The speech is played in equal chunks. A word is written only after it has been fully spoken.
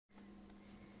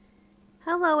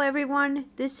Hello everyone,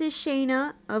 this is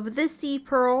Shayna of the Sea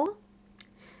Pearl,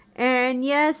 and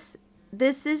yes,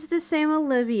 this is the same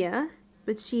Olivia,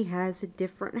 but she has a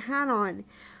different hat on.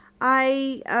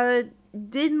 I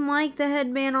didn't like the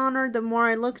headband on her. The more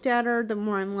I looked at her, the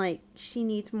more I'm like, she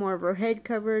needs more of her head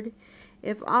covered.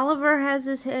 If Oliver has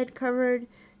his head covered,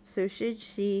 so should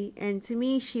she, and to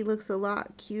me she looks a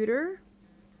lot cuter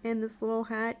in this little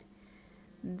hat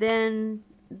than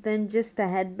just the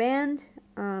headband.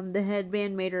 The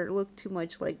headband made her look too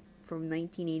much like from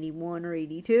 1981 or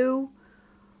 82,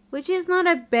 which is not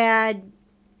a bad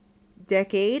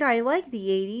decade. I like the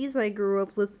 80s. I grew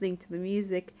up listening to the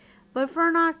music, but for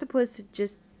an octopus, it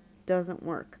just doesn't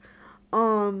work.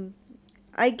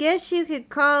 I guess you could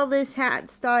call this hat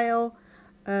style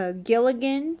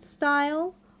Gilligan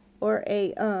style, or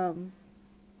a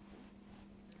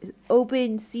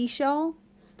open seashell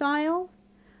style.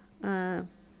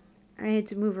 I had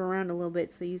to move around a little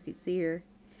bit so you could see her.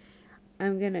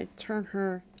 I'm gonna turn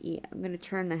her, I'm gonna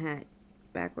turn the hat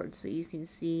backwards so you can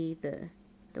see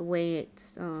the way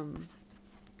it's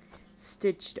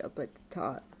stitched up at the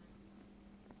top.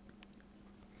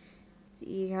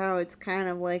 See how it's kind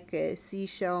of like a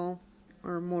seashell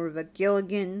or more of a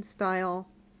Gilligan style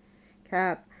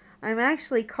cap. I'm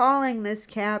actually calling this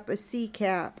cap a sea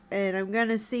cap, and I'm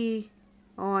gonna see.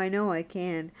 Oh, I know I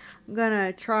can. I'm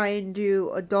gonna try and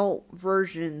do adult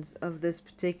versions of this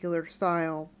particular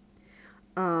style.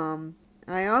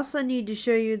 I also need to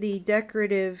show you the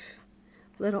decorative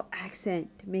little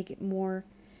accent to make it more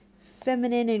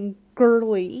feminine and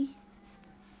girly.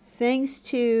 Thanks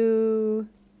to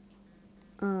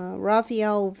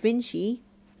Raphael Vinci.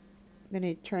 I'm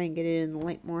gonna try and get it in the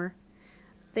light more.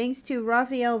 Thanks to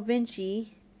Raphael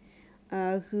Vinci,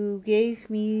 who gave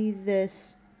me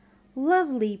this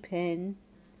lovely pin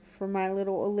for my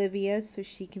little Olivia so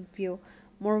she can feel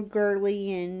more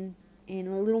girly and a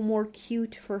little more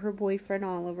cute for her boyfriend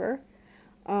Oliver.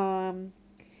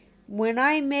 When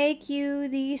I make you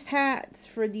these hats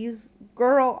for these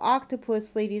girl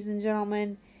octopus, ladies and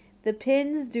gentlemen, the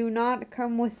pins do not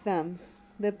come with them.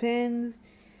 The pins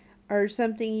are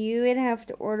something you would have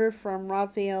to order from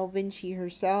Raphael Vinci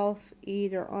herself,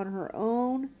 either on her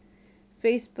own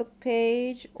Facebook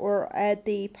page or at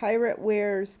the Pirate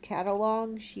Wares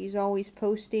catalog. She's always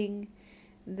posting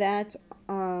that,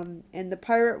 and the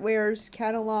Pirate Wares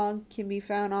catalog can be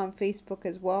found on Facebook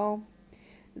as well.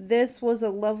 This was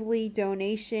a lovely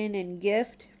donation and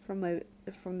gift from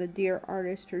the dear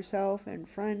artist herself and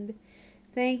friend.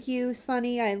 Thank you,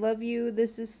 Sunny. I love you.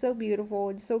 This is so beautiful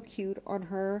and so cute on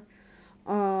her.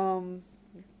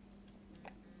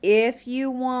 If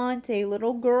you want a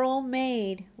little girl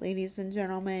made, ladies and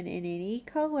gentlemen, in any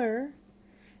color,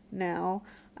 now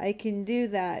I can do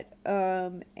that.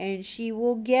 And she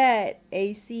will get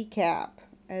a sea cap,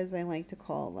 as I like to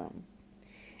call them.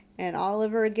 And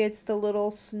Oliver gets the little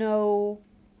snow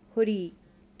hoodie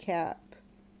cap.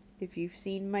 If you've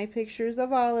seen my pictures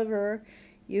of Oliver,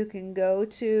 you can go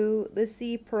to the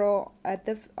Sea Pearl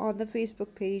on the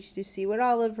Facebook page to see what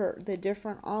the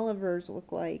different Olivers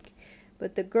look like.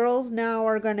 But the girls now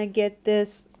are going to get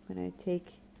this. I'm going to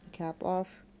take the cap off.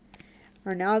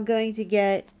 Are now going to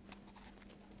get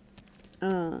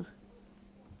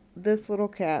this little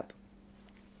cap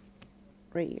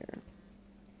right here.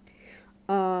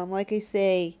 Like I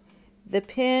say, the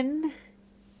pin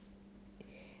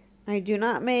I do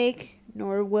not make,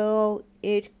 nor will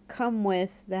it come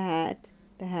with the hat.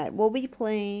 The hat will be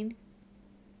plain,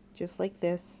 just like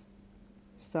this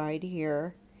side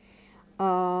here.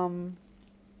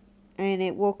 And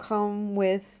it will come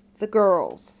with the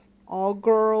girls. All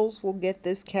girls will get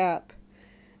this cap.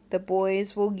 The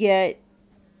boys will get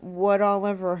what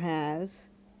Oliver has.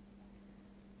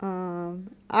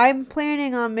 I'm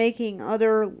planning on making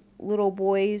other little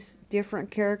boys, different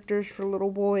characters for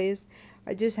little boys.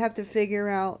 I just have to figure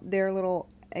out their little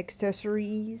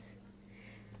accessories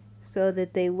so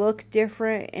that they look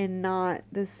different and not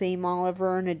the same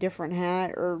Oliver in a different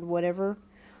hat or whatever.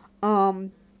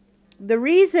 The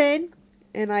reason,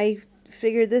 and I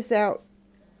figured this out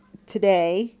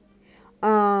today,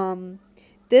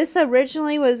 this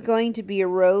originally was going to be a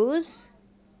rose,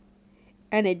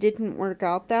 and it didn't work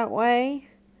out that way.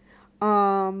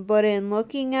 But in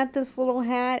looking at this little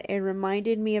hat, it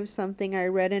reminded me of something I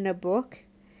read in a book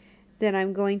that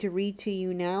I'm going to read to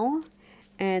you now,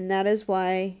 and that is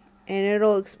why, and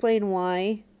it'll explain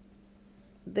why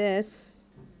this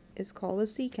is called a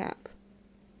sea cap.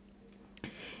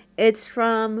 It's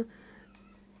from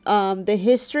the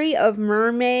history of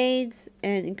mermaids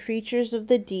and creatures of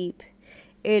the deep.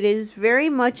 It is very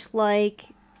much like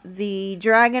the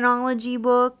Dragonology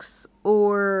books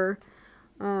or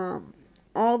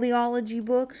all the ology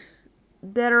books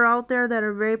that are out there that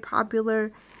are very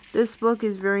popular, this book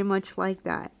is very much like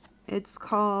that. It's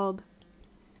called,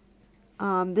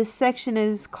 this section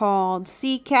is called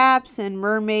Sea Caps and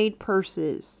Mermaid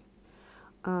Purses.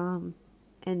 And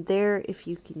there, if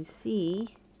you can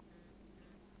see,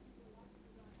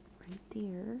 right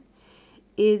there,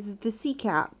 is the sea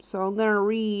cap. So I'm going to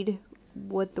read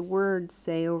what the words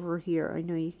say over here. I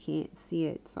know you can't see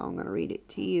it, so I'm going to read it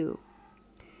to you.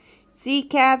 Sea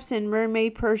caps and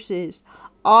mermaid purses.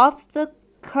 Off the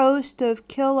coast of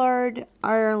Killard,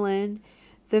 Ireland,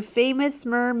 the famous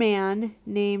merman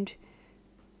named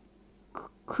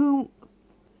Coomera,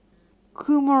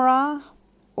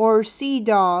 or sea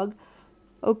dog,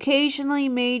 occasionally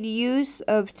made use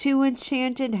of two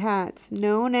enchanted hats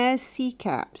known as sea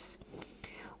caps.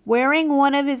 Wearing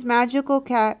one of his magical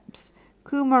caps,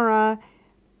 Coomera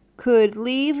could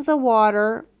leave the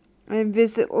water and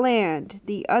visit land.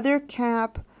 The other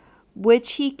cap,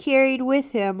 which he carried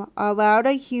with him, allowed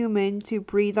a human to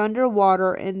breathe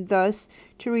underwater and thus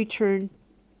to return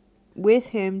with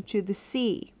him to the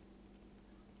sea.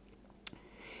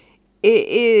 It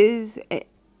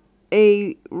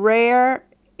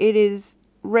is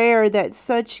rare that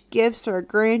such gifts are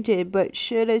granted, but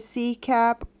should a sea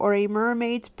cap or a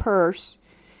mermaid's purse,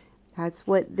 that's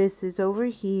what this is over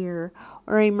here,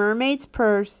 or a mermaid's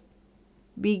purse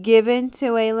be given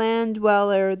to a land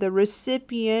dweller, the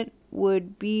recipient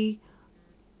would be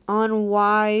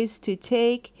unwise to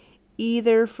take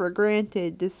either for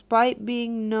granted. Despite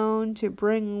being known to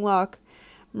bring luck,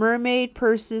 mermaid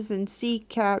purses and sea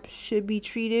caps should be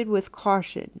treated with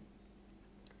caution.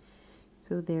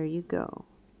 So there you go.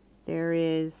 There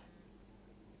is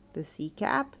the sea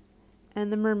cap and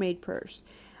the mermaid purse.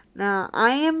 Now,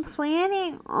 I am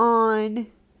planning on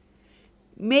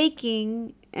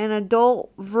making an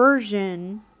adult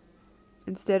version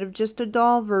instead of just a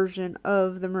doll version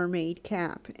of the mermaid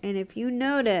cap. And if you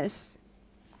notice,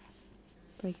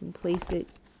 if I can place it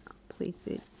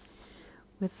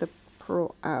with the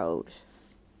pearl out.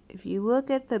 If you look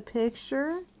at the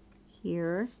picture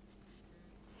here,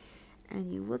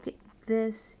 and you look at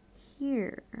this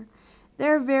here,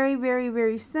 they're very, very,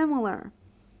 very similar.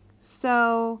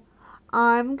 So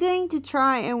I'm going to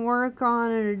try and work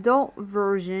on an adult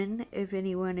version, if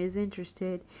anyone is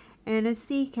interested, and a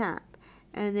sea cap.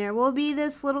 And there will be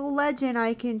this little legend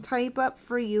I can type up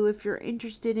for you if you're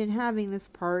interested in having this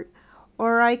part.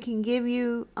 Or I can give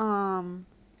you the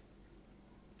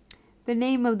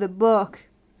name of the book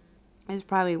is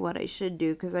probably what I should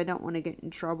do, because I don't want to get in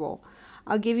trouble.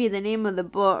 I'll give you the name of the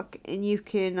book, and you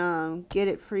can get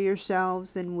it for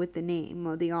yourselves and with the name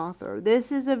of the author.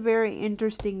 This is a very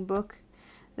interesting book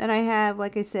that I have.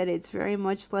 Like I said, it's very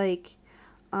much like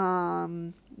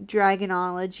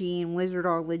dragonology and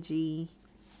wizardology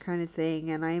kind of thing.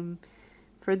 And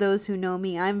for those who know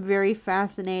me, I'm very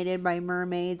fascinated by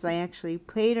mermaids. I actually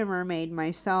played a mermaid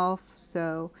myself,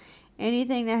 so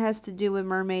anything that has to do with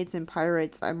mermaids and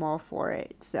pirates, I'm all for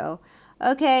it. So,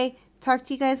 okay, talk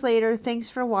to you guys later. Thanks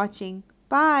for watching.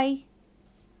 Bye.